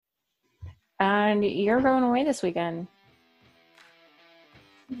And you're going away this weekend.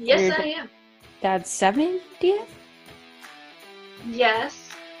 Yes, I am. Dad's 70th?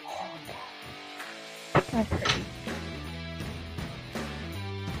 Yes. That's crazy.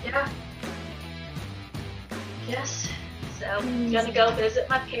 Yeah. Yes. So I'm gonna go visit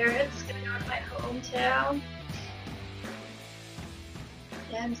my parents, gonna go to my hometown.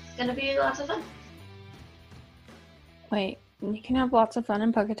 And it's gonna be lots of fun. Wait, you can have lots of fun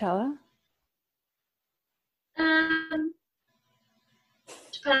in Pocatello?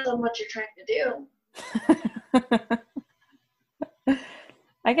 Depends on what you're trying to do.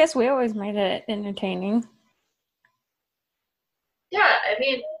 I guess we always made it entertaining. Yeah, I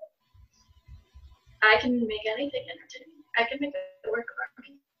mean, I can make anything entertaining. I can make it work around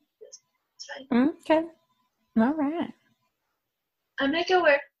me. It's fine. Okay. All right. I make it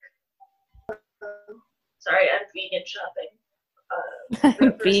work. Sorry, I'm vegan shopping.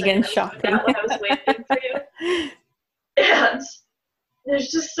 Vegan shopping. When I was waiting for you. And there's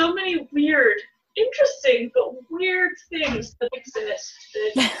just so many weird, interesting, but weird things that exist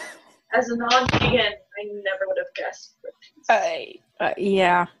that as a non-vegan, I never would have guessed.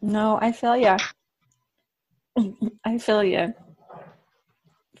 Yeah. No, I feel ya. I feel ya.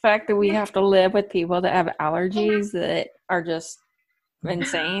 The fact that we have to live with people that have allergies that are just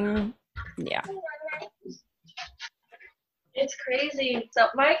insane. Yeah. It's crazy. So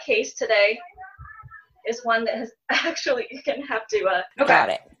my case today is one that has actually, you're going to have to... Got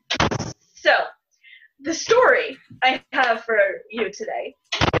it. So, the story I have for you today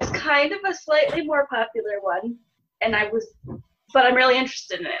is kind of a slightly more popular one, but I'm really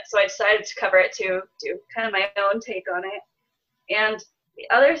interested in it, so I decided to cover it to do kind of my own take on it. And the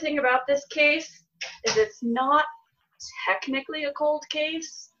other thing about this case is it's not technically a cold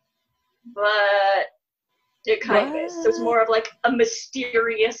case, but it kind of is. So it's more of like a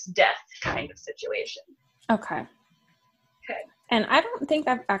mysterious death kind of situation. Okay. Okay. And I don't think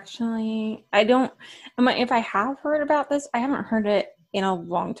if I have heard about this, I haven't heard it in a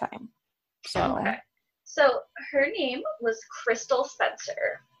long time. So. Okay. So her name was Crystal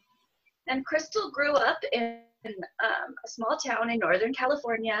Spencer. And Crystal grew up in a small town in Northern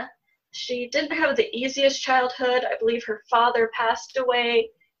California. She didn't have the easiest childhood. I believe her father passed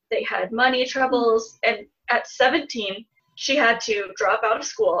away. They had money troubles. And at 17, she had to drop out of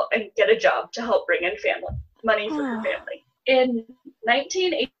school and get a job to help bring in money for her family. In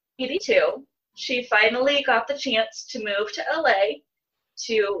 1982, she finally got the chance to move to LA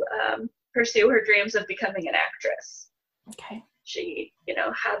to pursue her dreams of becoming an actress. Okay. She,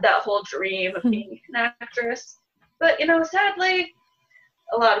 had that whole dream of being an actress. But, sadly,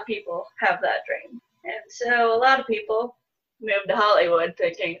 a lot of people have that dream. And so a lot of people moved to Hollywood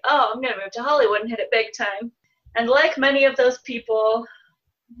thinking, oh, I'm going to move to Hollywood and hit it big time. And like many of those people,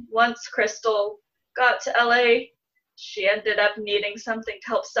 once Crystal got to LA, she ended up needing something to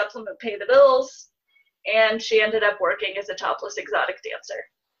help supplement pay the bills, and she ended up working as a topless exotic dancer.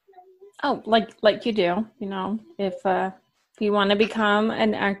 Oh, like you do, if you want to become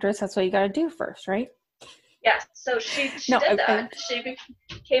an actress, that's what you got to do first, right? Yeah, so she did that. She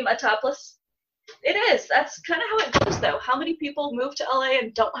became a topless. It is. That's kind of how it goes, though. How many people move to LA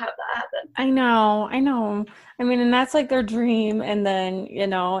and don't have that happen? I know. I mean, and that's like their dream, and then,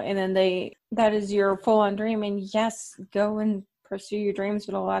 that is your full-on dream, and yes, go and pursue your dreams,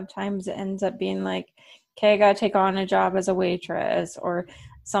 but a lot of times it ends up being like, okay, I gotta take on a job as a waitress or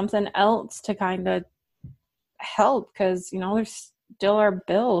something else to kind of help, because, there's still are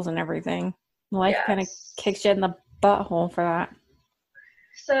bills and everything. Life kind of kicks you in the butthole for that.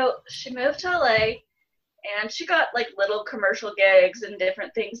 So she moved to LA, and she got like little commercial gigs and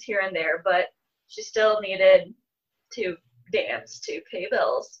different things here and there, but she still needed to dance to pay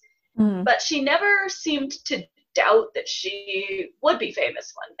bills. Mm-hmm. But she never seemed to doubt that she would be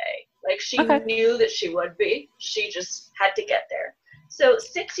famous one day. Like, she knew that she would be. She just had to get there. So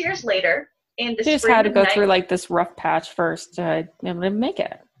 6 years later, in the she just had to go through like this rough patch first to be able to make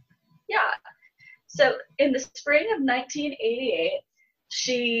it. Yeah. So in the spring of 1988,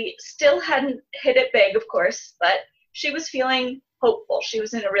 she still hadn't hit it big, of course, but she was feeling hopeful. She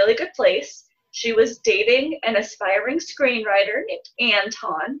was in a really good place. She was dating an aspiring screenwriter named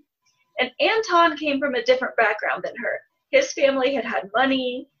Anton. And Anton came from a different background than her. His family had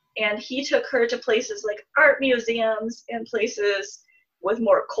money, and he took her to places like art museums and places with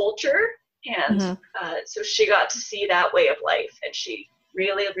more culture. And so she got to see that way of life, and she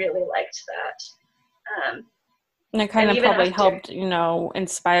really, really liked that. And it kind of probably helped,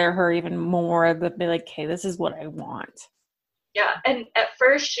 inspire her even more to be like, hey, this is what I want. Yeah, and at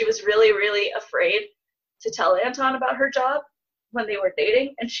first she was really, really afraid to tell Anton about her job when they were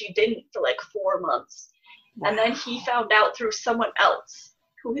dating, and she didn't for like 4 months. Wow. And then he found out through someone else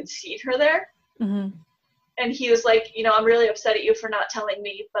who had seen her there. Mm-hmm. And he was like, I'm really upset at you for not telling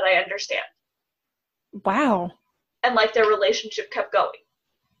me, but I understand. Wow. And like their relationship kept going.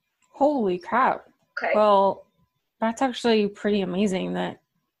 Holy crap. Okay. Well, that's actually pretty amazing that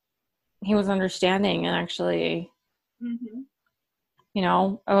he was understanding and actually, mm-hmm.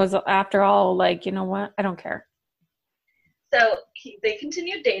 I was, after all, like, you know what? I don't care. So they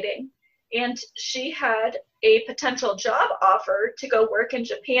continued dating, and she had a potential job offer to go work in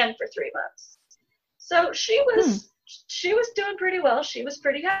Japan for 3 months. So she was doing pretty well. She was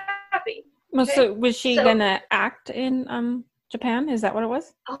pretty happy. Well, okay? So was she gonna act in Japan? Is that what it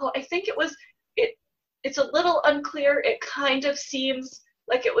was? Oh, I think it was. It's a little unclear. It kind of seems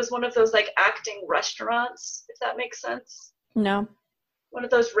like it was one of those like acting restaurants, if that makes sense. No. One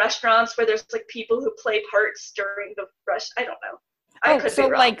of those restaurants where there's like people who play parts during the I don't know. I could be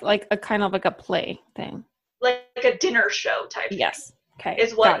wrong. like a kind of like a play thing. Like a dinner show type thing. Yes. Okay.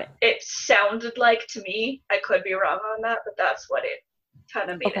 Is what it sounded like to me. I could be wrong on that, but that's what it kind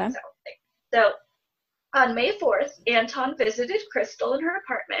of made it sound like. So on May 4th, Anton visited Crystal in her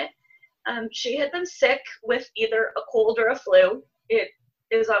apartment. She had been sick with either a cold or a flu. It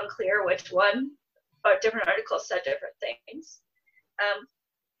is unclear which one, but different articles said different things.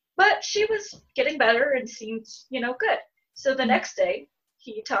 But she was getting better and seemed, good. So the next day,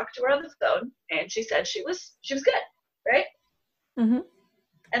 he talked to her on the phone, and she said she was good, right? Mm-hmm.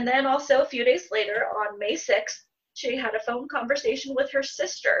 And then also a few days later, on May 6th, she had a phone conversation with her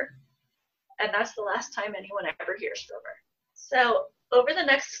sister, and that's the last time anyone ever hears from her. So over the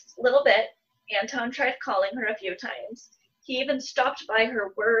next little bit, Anton tried calling her a few times. He even stopped by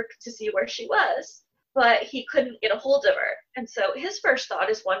her work to see where she was, but he couldn't get a hold of her. And so his first thought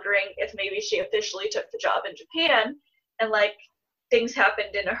is wondering if maybe she officially took the job in Japan, and like things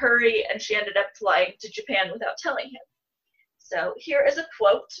happened in a hurry and she ended up flying to Japan without telling him. So here is a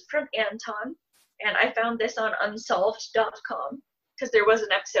quote from Anton, and I found this on unsolved.com because there was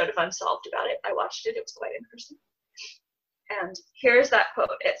an episode of Unsolved about it. I watched it. It was quite interesting. And here's that quote.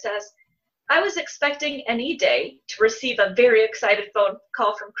 It says, "I was expecting any day to receive a very excited phone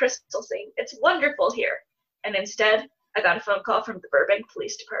call from Crystal saying, 'It's wonderful here.' And instead, I got a phone call from the Burbank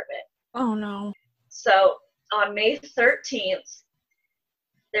Police Department." Oh, no. So on May 13th,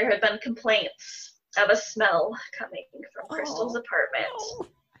 there had been complaints of a smell coming from Crystal's apartment. No.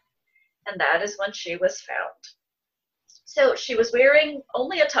 And that is when she was found. So she was wearing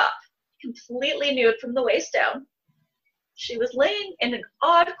only a top, completely nude from the waist down. She was laying in an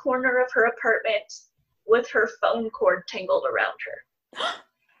odd corner of her apartment with her phone cord tangled around her.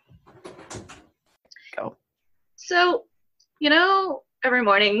 Go. So, every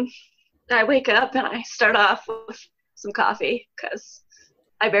morning I wake up and I start off with some coffee because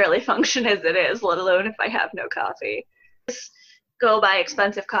I barely function as it is, let alone if I have no coffee. Just go buy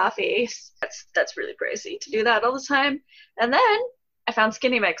expensive coffee. That's really crazy to do that all the time. And then I found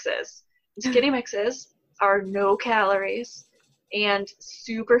Skinny Mixes. Skinny Mixes are no calories and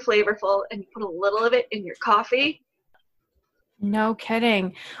super flavorful, and you put a little of it in your coffee. No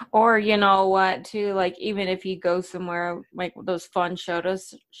kidding. Or you know what, too, like even if you go somewhere like those fun soda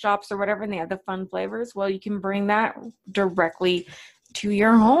shops or whatever and they have the fun flavors, well, you can bring that directly to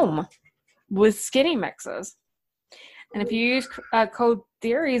your home with Skinny Mixes. And if you use code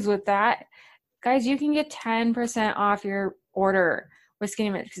theories with that, guys, you can get 10% off your order with Skinny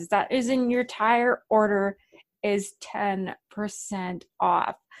Mixes. That is in your entire order is 10%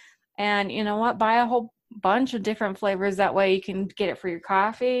 off. And you know what? Buy a whole bunch of different flavors. That way you can get it for your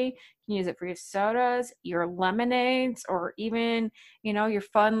coffee, you can use it for your sodas, your lemonades, or even, your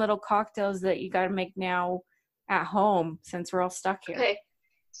fun little cocktails that you got to make now at home since we're all stuck here. Okay.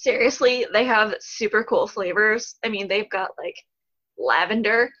 Seriously, they have super cool flavors. I mean, they've got like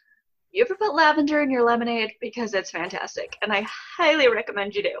lavender. You ever put lavender in your lemonade? Because it's fantastic, and I highly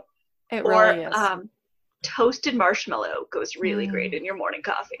recommend you do. It really is. Toasted marshmallow goes really great in your morning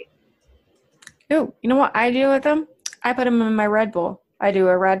coffee. Oh, you know what I do with them? I put them in my Red Bull. I do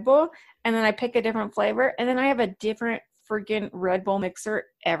a Red Bull, and then I pick a different flavor, and then I have a different freaking Red Bull mixer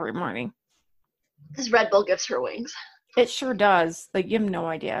every morning. This Red Bull gives her wings. It sure does. Like, you have no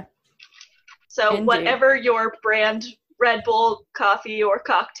idea. So whatever your brand Red Bull coffee or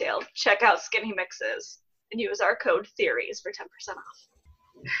cocktail, check out Skinny Mixes and use our code THEORIES for 10% off.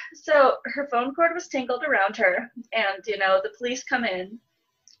 So her phone cord was tangled around her, and, the police come in,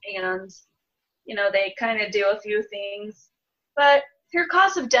 and, they kind of do a few things, but her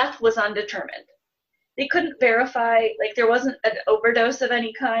cause of death was undetermined. They couldn't verify, like, there wasn't an overdose of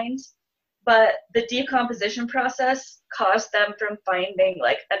any kind. but the decomposition process caused them from finding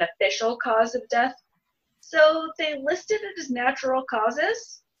like an official cause of death. So they listed it as natural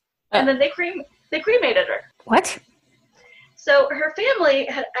causes, and then they cremated her. What? So her family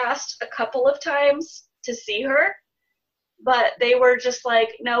had asked a couple of times to see her, but they were just like,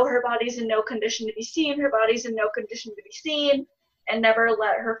 no, her body's in no condition to be seen. Her body's in no condition to be seen, and never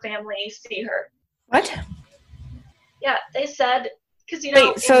let her family see her. What? Yeah, they said, because you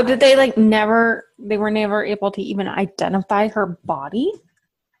know. Wait, so did they like never? They were never able to even identify her body?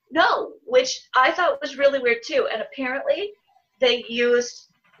 No, which I thought was really weird too. And apparently, they used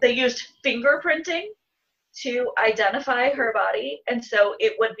fingerprinting to identify her body, and so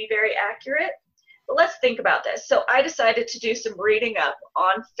it would be very accurate. But let's think about this. So I decided to do some reading up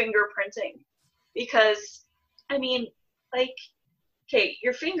on fingerprinting because, I mean, like, okay,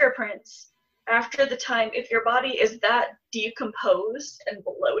 your fingerprints, after the time, if your body is that decomposed and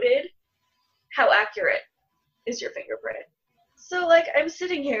bloated, how accurate is your fingerprint? So, like, I'm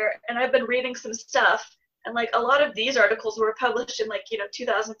sitting here and I've been reading some stuff, and, like, a lot of these articles were published in, like,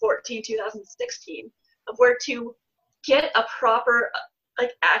 2014, 2016, of where to get a proper,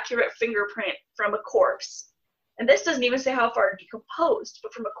 like, accurate fingerprint from a corpse. And this doesn't even say how far decomposed,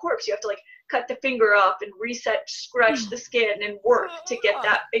 but from a corpse, you have to, like, cut the finger off and reset, scratch the skin and work to get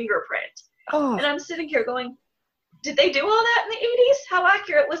that fingerprint. Oh. And I'm sitting here going, did they do all that in the 80s? How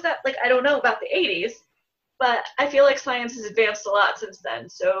accurate was that? Like, I don't know about the 80s, but I feel like science has advanced a lot since then.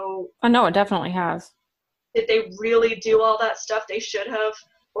 So I know it definitely has. Did they really do all that stuff they should have?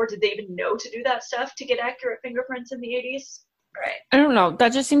 Or did they even know to do that stuff to get accurate fingerprints in the 80s? Right. I don't know.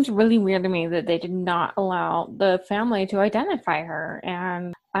 That just seems really weird to me that they did not allow the family to identify her.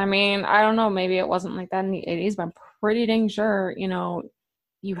 And I mean, I don't know, maybe it wasn't like that in the 80s, but I'm pretty dang sure,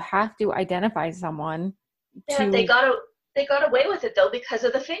 you have to identify someone. Yeah, they got away with it though because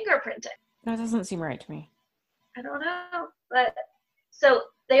of the fingerprinting. That doesn't seem right to me. I don't know. But so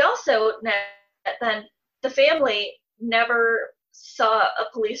they also, then the family never saw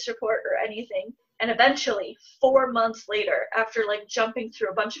a police report or anything. And eventually, 4 months later, after like jumping through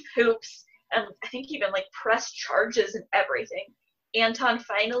a bunch of hoops and I think even like pressed charges and everything, Anton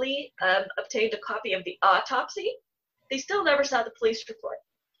finally obtained a copy of the autopsy. They still never saw the police report,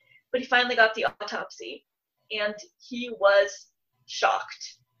 but he finally got the autopsy, and he was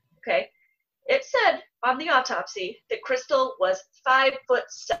shocked. Okay, it said on the autopsy that Crystal was 5'7",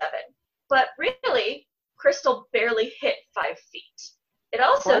 but really, Crystal barely hit 5 feet. It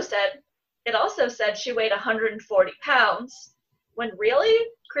also said she weighed 140 pounds, when really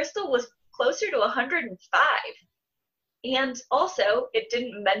Crystal was closer to 105. And also, it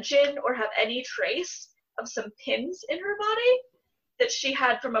didn't mention or have any trace of some pins in her body that she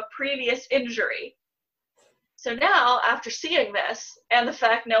had from a previous injury. So now, after seeing this, and the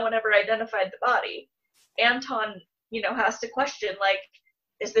fact no one ever identified the body, Anton, has to question, like,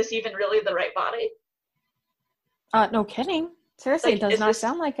 is this even really the right body? No kidding. Seriously, like, it does not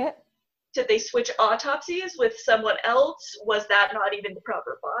sound like it. Did they switch autopsies with someone else? Was that not even the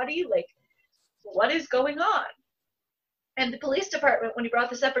proper body? Like, what is going on? And the police department, when he brought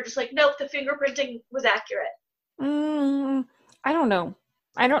this up, are just like, nope, the fingerprinting was accurate. I don't know.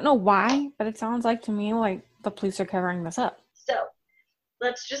 I don't know why, but it sounds like to me like the police are covering this up. So,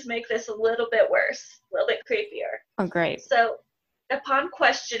 let's just make this a little bit worse, a little bit creepier. Oh, great. So, upon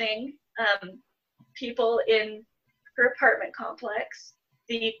questioning people in her apartment complex,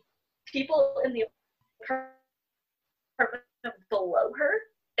 the people in the apartment below her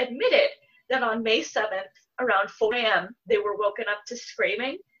admitted that on May 7th, around 4 a.m., they were woken up to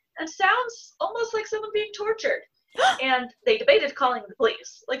screaming and sounds almost like someone being tortured. And they debated calling the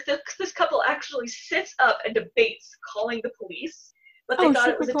police. Like, this couple actually sits up and debates calling the police, but they thought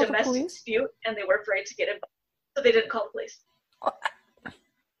it was a domestic dispute and they were afraid to get involved, so they didn't call the police.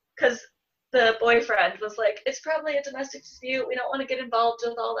 Because the boyfriend was like, it's probably a domestic dispute. We don't want to get involved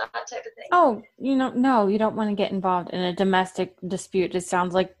with all that type of thing. Oh, no, you don't want to get involved in a domestic dispute. It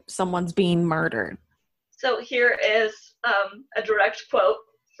sounds like someone's being murdered. So here is a direct quote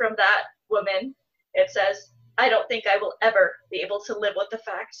from that woman. It says, I don't think I will ever be able to live with the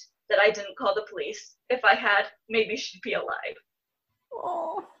fact that I didn't call the police. If I had, maybe she'd be alive.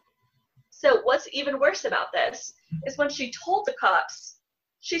 Oh. So what's even worse about this is when she told the cops,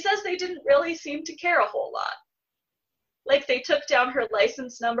 she says they didn't really seem to care a whole lot. Like, they took down her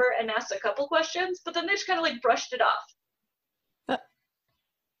license number and asked a couple questions, but then they just kind of, like, brushed it off.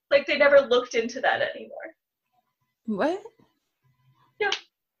 Like, they never looked into that anymore. What? Yeah.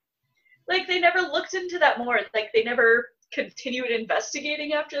 Like, they never looked into that more. Like, they never continued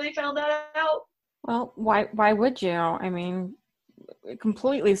investigating after they found that out. Well, why would you? I mean, it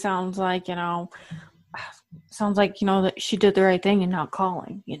completely sounds like, that she did the right thing in not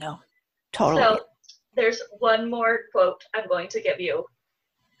calling, totally. So there's one more quote I'm going to give you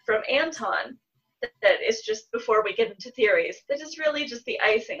from Anton that is just before we get into theories. That is really just the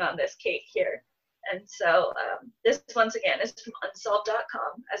icing on this cake here. And so this, once again, is from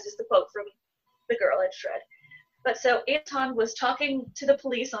unsolved.com, as is the quote from the girl I just read. But so Anton was talking to the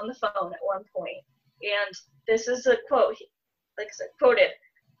police on the phone at one point, and this is a quote, like I said, quoted,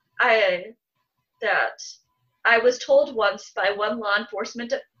 that I was told once by one law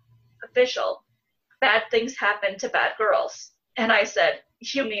enforcement official, bad things happen to bad girls. And I said,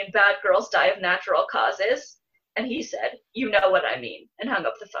 you mean bad girls die of natural causes? And he said, you know what I mean, and hung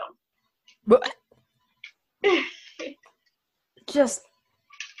up the phone. But just...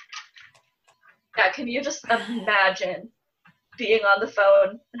 Yeah, can you just imagine being on the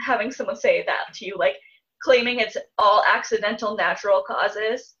phone and having someone say that to you, like claiming it's all accidental natural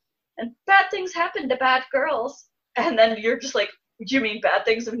causes and bad things happen to bad girls, and then you're just like, you mean bad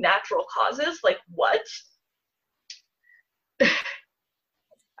things of natural causes? Like what?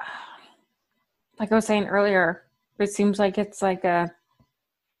 Like I was saying earlier, it seems like it's like a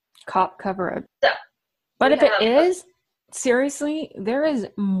cop cover-up. So, but if it is, seriously, there is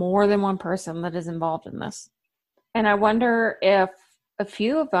more than one person that is involved in this. And I wonder if a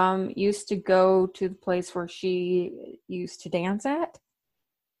few of them used to go to the place where she used to dance at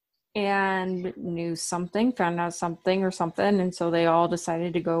and knew something, found out something or something, and so they all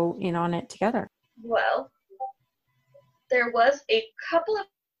decided to go in on it together. Well, there was a couple of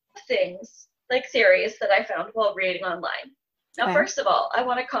things, like theories, that I found while reading online. Now, Okay. First of all, I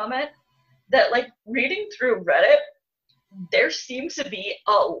want to comment that, like, reading through Reddit, there seems to be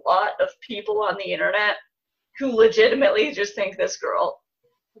a lot of people on the internet who legitimately just think this girl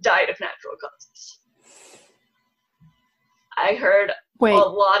died of natural causes. I heard a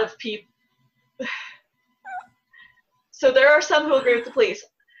lot of people. So there are some who agree with the police.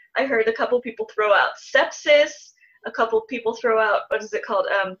 I heard a couple people throw out sepsis. A couple people throw out, what is it called?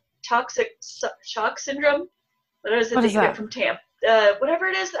 Toxic shock syndrome. What is it that you get from whatever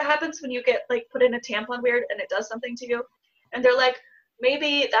it is that happens when you get like put in a tampon weird and it does something to you. And they're like,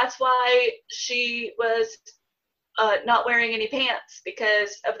 maybe that's why she was not wearing any pants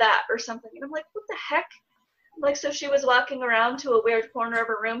because of that or something. And I'm like, what the heck? Like, so she was walking around to a weird corner of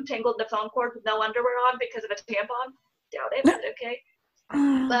her room, tangled in a phone cord with no underwear on because of a tampon? Doubt it, but okay.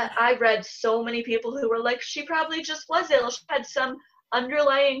 But I read so many people who were like, she probably just was ill. She had some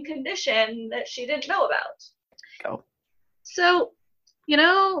underlying condition that she didn't know about. Go. So,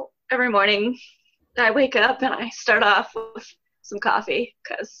 every morning I wake up and I start off with some coffee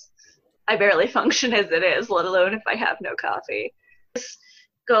because I barely function as it is, let alone if I have no coffee. Just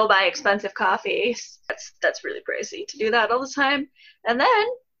go buy expensive coffee. That's really crazy to do that all the time. And then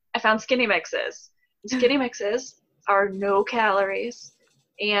I found Skinny Mixes. Skinny Mixes are no calories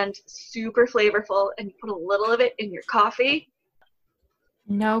and super flavorful, and you put a little of it in your coffee.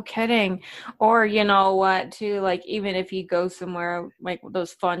 No kidding. Or you know what, too, like even if you go somewhere like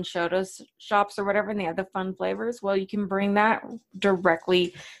those fun soda shops or whatever and they have the fun flavors, well, you can bring that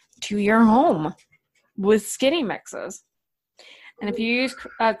directly to your home with Skinny Mixes. And if you use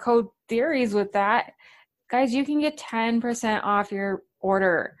code theories with that, guys, you can get 10% off your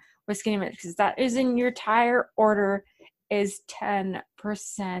order with Skinny Mixes. That is in your entire order is 10%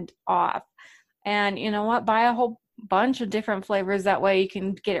 off. And you know what? Buy a whole bunch of different flavors. That way you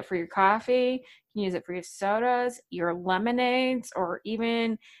can get it for your coffee, you can use it for your sodas, your lemonades, or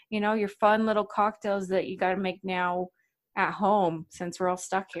even, your fun little cocktails that you got to make now at home since we're all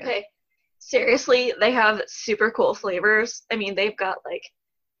stuck here. Okay. Seriously, they have super cool flavors. I mean, they've got like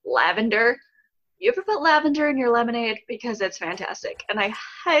lavender. You ever put lavender in your lemonade? Because it's fantastic. And I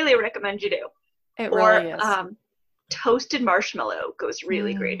highly recommend you do. It really is. Toasted marshmallow goes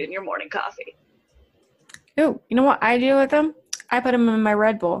really great in your morning coffee. Oh, you know what I do with them? I put them in my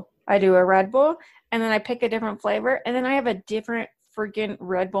Red Bull. I do a Red Bull, and then I pick a different flavor, and then I have a different freaking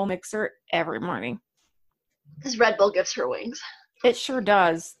Red Bull mixer every morning. Because Red Bull gives her wings. It sure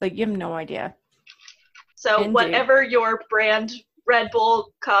does. Like, you have no idea. So Indeed. Whatever your brand Red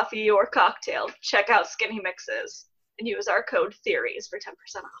Bull coffee or cocktail, check out Skinny Mixes and use our code THEORIES for 10%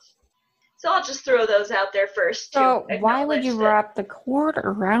 off. So I'll just throw those out there first. So why would you wrap the cord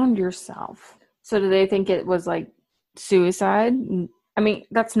around yourself? So do they think it was like suicide? I mean,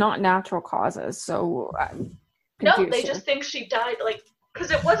 that's not natural causes. So no, they just think she died, like,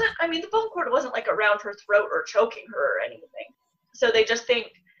 because it wasn't, I mean, the phone cord wasn't like around her throat or choking her or anything. So they just think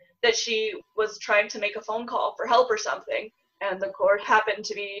that she was trying to make a phone call for help or something, and the cord happened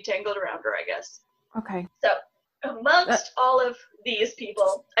to be tangled around her, I guess. Okay. So Amongst all of these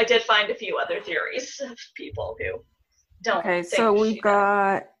people, I did find a few other theories of people who don't Okay, think so we've she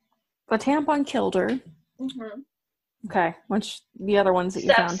got the tampon killed her. Mm-hmm. Okay, which the other ones that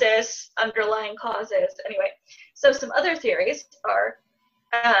you found? Sepsis, underlying causes. Anyway, so some other theories are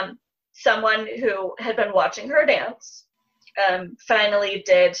someone who had been watching her dance finally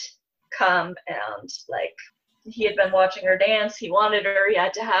did come and, like, he had been watching her dance. He wanted her. He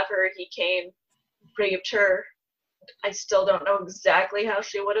had to have her. He came, raped her. I still don't know exactly how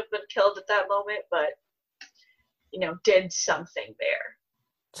she would have been killed at that moment, but, did something there.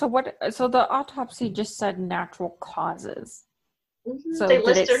 So the autopsy just said natural causes. Mm-hmm. So they did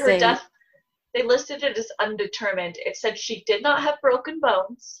it listed her say death. They listed it as undetermined. It said she did not have broken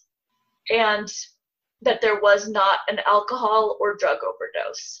bones and that there was not an alcohol or drug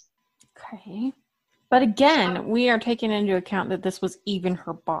overdose. Okay. But again, we are taking into account that this was even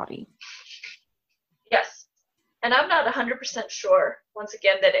her body. Yes. And I'm not 100% sure, once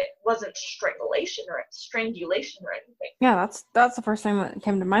again, that it wasn't strangulation or anything. Yeah, that's the first thing that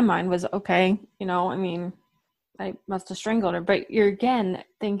came to my mind was, okay, I must have strangled her. But you're again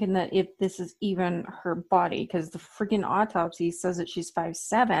thinking that if this is even her body, because the freaking autopsy says that she's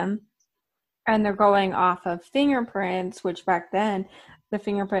 5'7", and they're going off of fingerprints, which back then the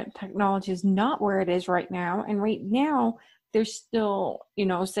fingerprint technology is not where it is right now. And right now they're still,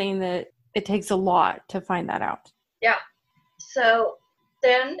 saying that it takes a lot to find that out. Yeah. So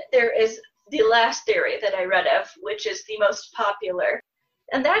then there is the last theory that I read of, which is the most popular,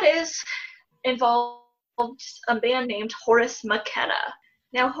 and that is involved a man named Horace McKenna.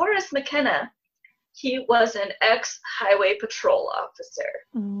 Now, Horace McKenna, he was an ex-highway patrol officer.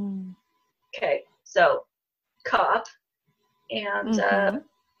 Mm. Okay, so cop, and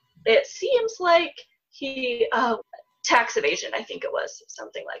it seems like he, tax evasion, I think it was,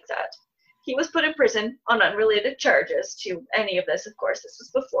 something like that. He was put in prison on unrelated charges to any of this, of course, this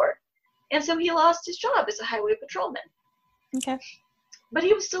was before, and so he lost his job as a highway patrolman. Okay. But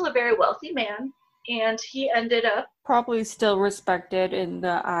he was still a very wealthy man, and he ended up probably still respected in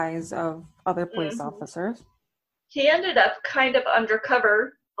the eyes of other police officers. He ended up kind of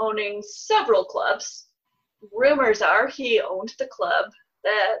undercover owning several clubs. Rumors are he owned the club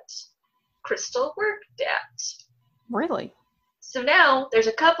that Crystal worked at. Really? So now there's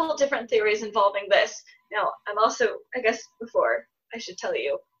a couple different theories involving this. Now, I'm also, I guess before I should tell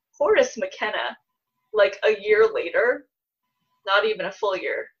you, Horace McKenna, like a year later, not even a full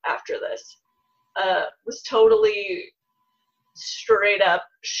year after this, was totally straight up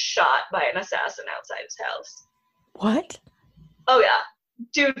shot by an assassin outside his house. What? Oh yeah,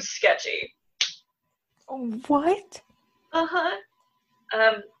 dude's sketchy. What?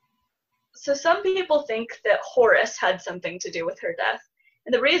 So some people think that Horace had something to do with her death,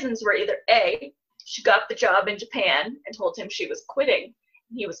 and the reasons were either A, she got the job in Japan and told him she was quitting,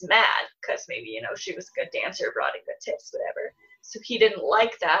 and he was mad because maybe, she was a good dancer, brought in good tips, whatever. So he didn't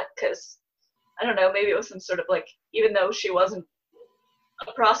like that because, I don't know, maybe it was some sort of like, even though she wasn't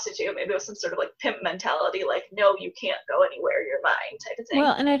a prostitute, maybe it was some sort of like pimp mentality, like, no, you can't go anywhere, you're mine, type of thing.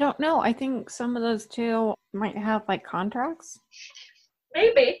 Well, and I don't know. I think some of those two might have like contracts.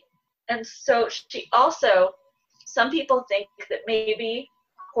 Maybe. And so she also, some people think that maybe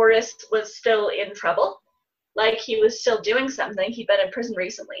Horace was still in trouble, like he was still doing something. He'd been in prison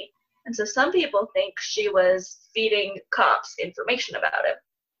recently. And so some people think she was feeding cops information about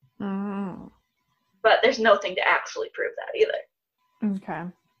him. But there's nothing to actually prove that either. Okay.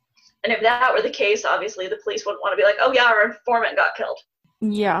 And if that were the case, obviously the police wouldn't want to be like, oh yeah, our informant got killed.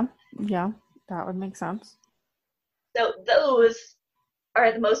 Yeah, that would make sense. So those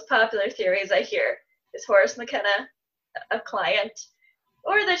are the most popular theories I hear. Is Horace McKenna a client?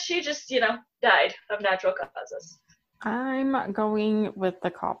 Or that she just, died of natural causes. I'm going with the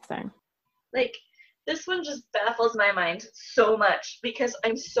cop thing. Like, this one just baffles my mind so much because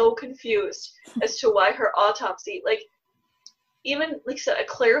I'm so confused as to why her autopsy, like, even, like, so a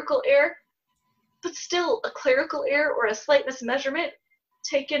clerical error, but still a clerical error or a slight mismeasurement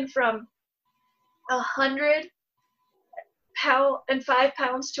taken from 100 and 5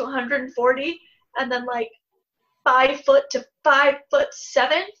 pounds to 140, and then like 5 foot to 5'7".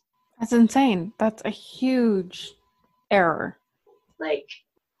 That's insane. That's a huge error. Like,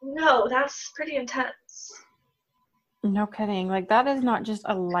 no, that's pretty intense. No kidding. Like, that is not just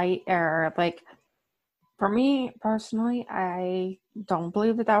a light error. Like, for me personally, I don't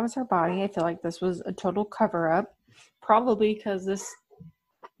believe that was her body. I feel like this was a total cover-up. Probably because this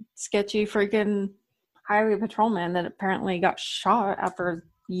sketchy freaking highway patrolman that apparently got shot after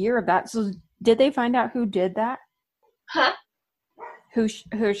a year of that. So did they find out who did that? Huh? Who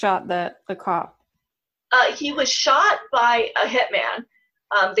shot the cop? He was shot by a hitman.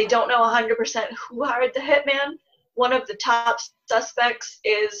 They don't know 100% who hired the hitman. One of the top suspects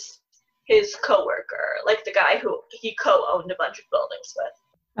is his coworker, like the guy who he co-owned a bunch of buildings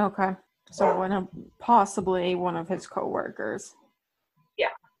with. Okay. So possibly one of his coworkers. Yeah.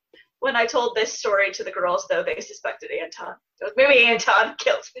 When I told this story to the girls, though, they suspected Anton. So maybe Anton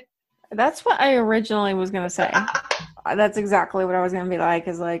killed him. That's what I originally was going to say. That's exactly what I was going to be like,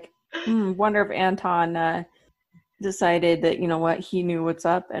 is like, wonder if Anton decided that, you know what, he knew what's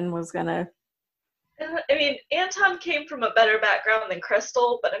up and was going to. I mean, Anton came from a better background than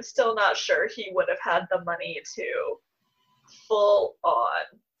Crystal, but I'm still not sure he would have had the money to full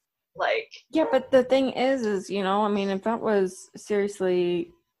on, like. Yeah, but the thing is, you know, I mean, if that was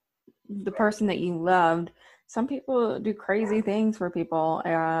seriously the person that you loved, some people do crazy things for people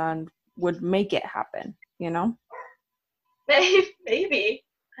and would make it happen, you know? Maybe.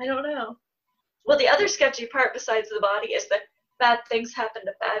 I don't know. Well, the other sketchy part besides the body is that bad things happen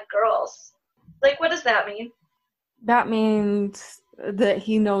to bad girls. Like, what does that mean? That means that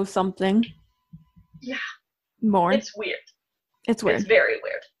he knows something. Yeah. More. It's weird. It's weird. It's very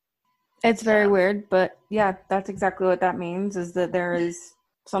weird. It's very weird, but yeah, that's exactly what that means, is that there is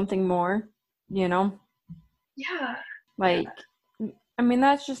something more, you know? Yeah. Like, I mean,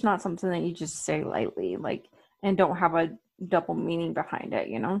 that's just not something that you just say lightly, like, and don't have a double meaning behind it,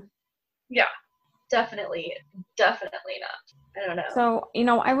 you know? Yeah. Definitely not. I don't know. So, you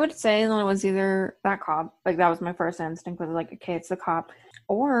know, I would say that it was either that cop, like that was my first instinct, was like, okay, it's the cop,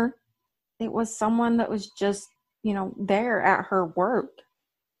 or it was someone that was just, you know, there at her work.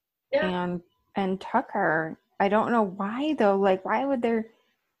 Yeah. And took her. I don't know why though. Like, why would there?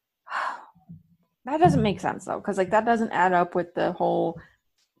 That doesn't make sense though, because like that doesn't add up with the whole.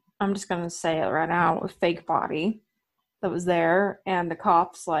 I'm just gonna say it right now. Fake body that was there, and the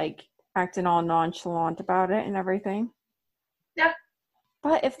cops like acting all nonchalant about it and everything. Yeah.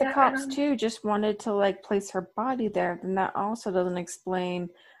 But if the cops too just wanted to like place her body there, then that also doesn't explain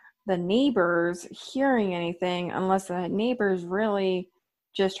the neighbors hearing anything, unless the neighbors really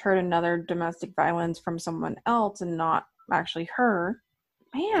just heard another domestic violence from someone else and not actually her.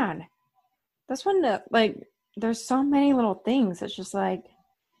 Man, this one, like, there's so many little things. It's just like,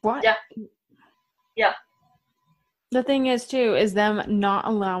 what? Yeah. The thing is, too, is them not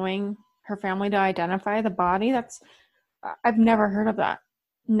allowing her family to identify the body. I've never heard of that.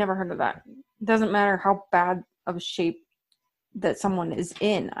 Never heard of that. It doesn't matter how bad of a shape that someone is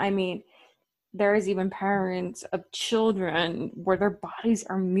in. I mean, there is even parents of children where their bodies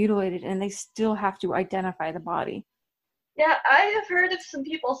are mutilated and they still have to identify the body. Yeah, I have heard of some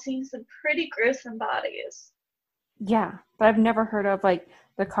people seeing some pretty gruesome bodies. Yeah, but I've never heard of like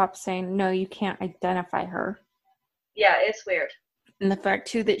the cops saying, no, you can't identify her. Yeah, it's weird. And the fact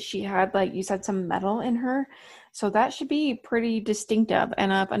too that she had, like you said, some metal in her. So that should be pretty distinctive.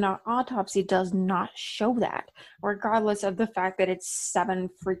 And an autopsy does not show that, regardless of the fact that it's 7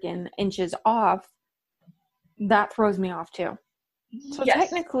 freaking inches off. That throws me off too. So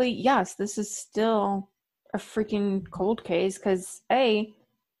technically, yes, this is still a freaking cold case, because that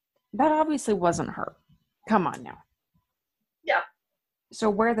obviously wasn't her. Come on now. Yeah. So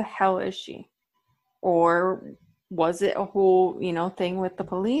where the hell is she? Or was it a whole, you know, thing with the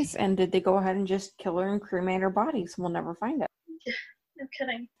police, and did they go ahead and just kill her and cremate her body so we'll never find it? No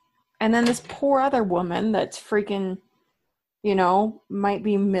kidding. And then this poor other woman that's freaking, you know, might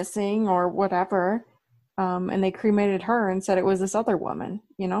be missing or whatever, and they cremated her and said it was this other woman,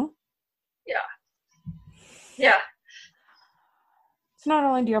 you know? Yeah. So not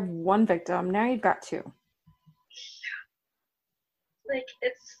only do you have one victim, now you've got 2. Like,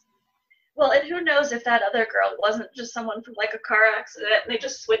 well, and who knows if that other girl wasn't just someone from like a car accident and they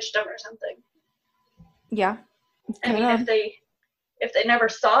just switched them or something. Yeah. I mean, if they never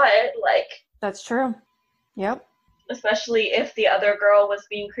saw it, like. That's true. Yep. Especially if the other girl was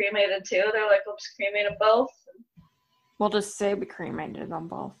being cremated too. They're like, oops, cremate them both. We'll just say we cremated them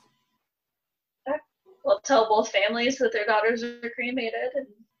both. We'll tell both families that their daughters are cremated. And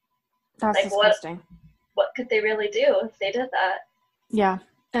that's like, disgusting. What could they really do if they did that? Yeah.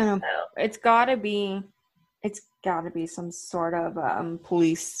 I know. So. It's gotta be some sort of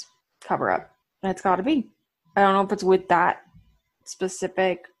police cover-up. It's gotta be. I don't know if it's with that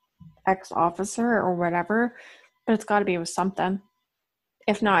specific ex-officer or whatever, but it's gotta be with something.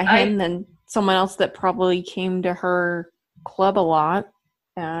 If not him, then someone else that probably came to her club a lot,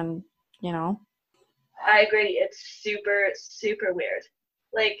 and, you know. I agree. It's super, super weird.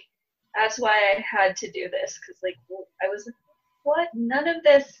 Like, that's why I had to do this, because, like, I was like, what? None of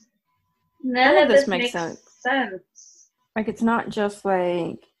this makes sense. Like, it's not just,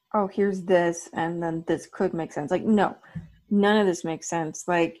 like, oh, here's this, and then this could make sense. Like, no, none of this makes sense.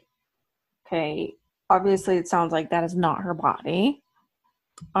 Like, okay, obviously it sounds like that is not her body.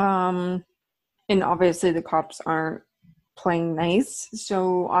 And obviously the cops aren't playing nice,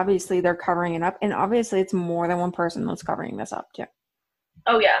 so obviously they're covering it up, and obviously it's more than one person that's covering this up too.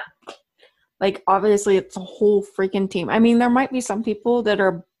 Oh yeah. Like, obviously it's a whole freaking team. I mean, there might be some people that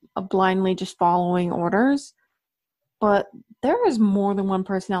are blindly just following orders, but there is more than one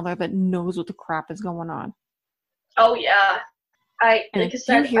person out there that knows what the crap is going on. Oh yeah. And if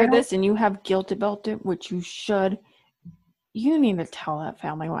you hear this and you have guilt about it, which you should, you need to tell that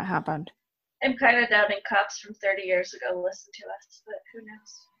family what happened. I'm kind of doubting cops from 30 years ago listen to us, but who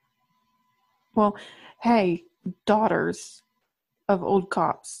knows? Well, hey, daughters of old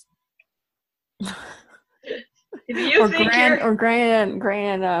cops. Or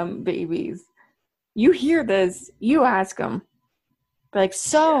grand babies. You hear this, you ask them. Like,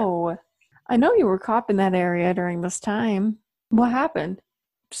 so, I know you were a cop in that area during this time. What happened?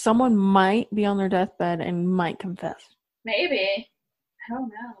 Someone might be on their deathbed and might confess. Maybe. I don't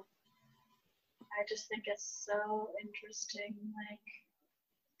know. I just think it's so interesting. Like,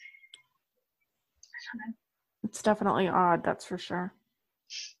 I don't know. It's definitely odd, that's for sure.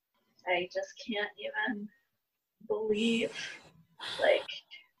 I just can't even believe, like,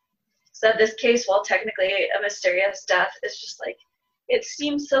 so this case, while technically a mysterious death, is just like, it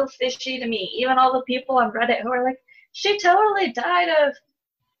seems so fishy to me. Even all the people on Reddit who are like, she totally died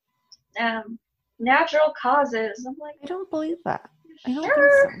of natural causes. I'm like, I don't believe that. I don't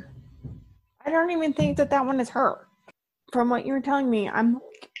sure? think so. I don't even think that one is her. From what you were telling me, I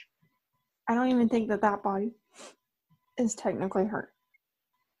don't even think that body is technically her.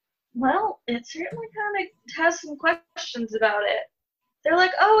 Well, it certainly kind of has some questions about it. They're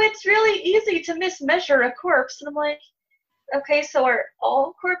like, oh, it's really easy to mismeasure a corpse. And I'm like, okay, so are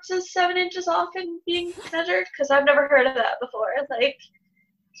all corpses 7 inches off in being measured? Because I've never heard of that before. Like,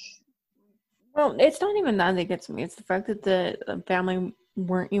 well, it's not even that gets me. It's the fact that the family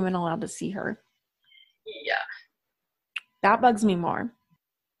weren't even allowed to see her. Yeah. That bugs me more.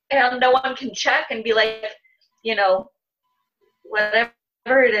 And no one can check and be like, you know, whatever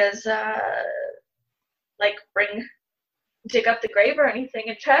it is, like dig up the grave or anything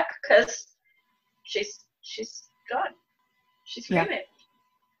and check, because she's gone. She's screaming.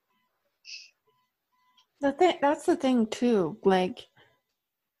 That's the thing too. Like,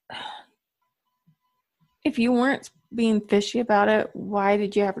 if you weren't being fishy about it, why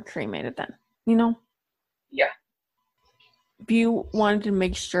did you have her cremated then? You know? Yeah. If you wanted to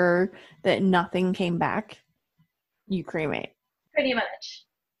make sure that nothing came back, you cremate. Pretty much.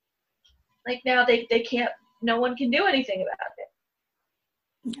 Like, now they can't, no one can do anything about it.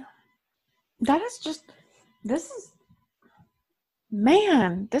 Yeah. That is just, this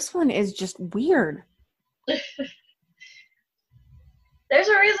one is just weird. There's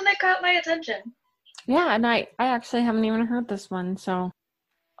a reason it caught my attention. Yeah, and I actually haven't even heard this one, so,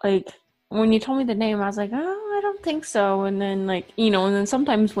 like, when you told me the name, I was like, oh, I don't think so, and then, like, and then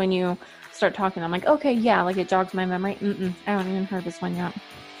sometimes when you start talking, I'm like, okay, yeah, like, it jogs my memory. I haven't even heard this one yet.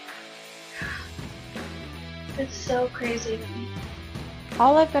 It's so crazy to me.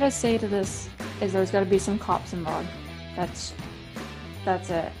 All I've got to say to this is there's got to be some cops involved. That's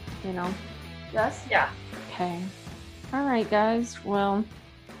it, Yes? Yeah. Okay. All right, guys. Well,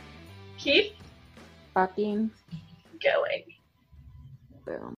 keep fucking going. Boom.